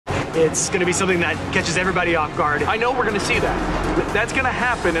it's going to be something that catches everybody off guard. I know we're going to see that. That's going to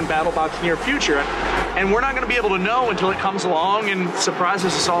happen in BattleBot's near future, and we're not going to be able to know until it comes along and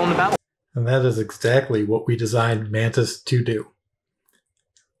surprises us all in the battle. And that is exactly what we designed Mantis to do.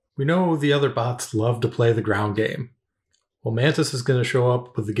 We know the other bots love to play the ground game. Well, Mantis is going to show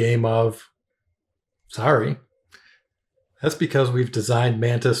up with the game of... sorry. That's because we've designed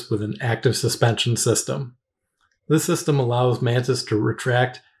Mantis with an active suspension system. This system allows Mantis to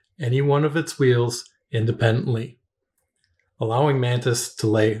retract any one of its wheels independently, allowing Mantis to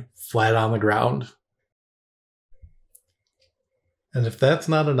lay flat on the ground. And if that's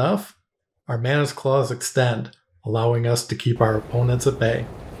not enough, our Mantis claws extend, allowing us to keep our opponents at bay.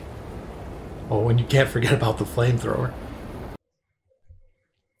 Oh, and you can't forget about the flamethrower.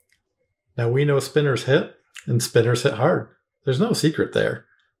 Now we know spinners hit, and spinners hit hard. There's no secret there.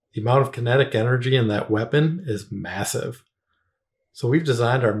 The amount of kinetic energy in that weapon is massive. So we've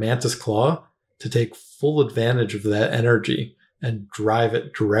designed our Mantis Claw to take full advantage of that energy and drive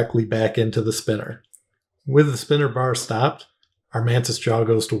it directly back into the spinner. With the spinner bar stopped, our Mantis Jaw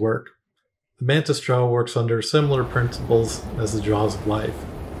goes to work. The Mantis Jaw works under similar principles as the jaws of life.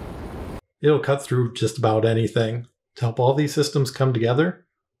 It'll cut through just about anything. To help all these systems come together,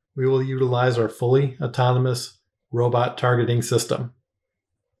 we will utilize our fully autonomous robot targeting system.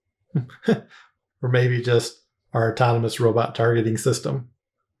 Or maybe just our autonomous robot targeting system.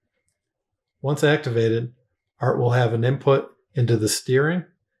 Once activated, ART will have an input into the steering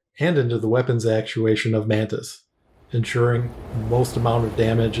and into the weapons actuation of Mantis, ensuring the most amount of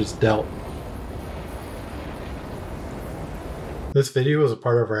damage is dealt. This video is a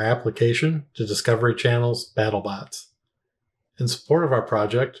part of our application to Discovery Channel's Battle Bots. In support of our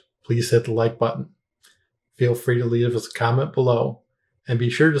project, please hit the like button. Feel free to leave us a comment below, and be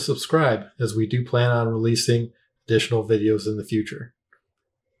sure to subscribe as we do plan on releasing additional videos in the future.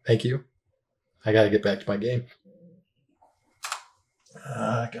 Thank you. I gotta get back to my game.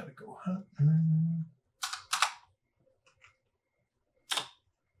 I gotta go hunting.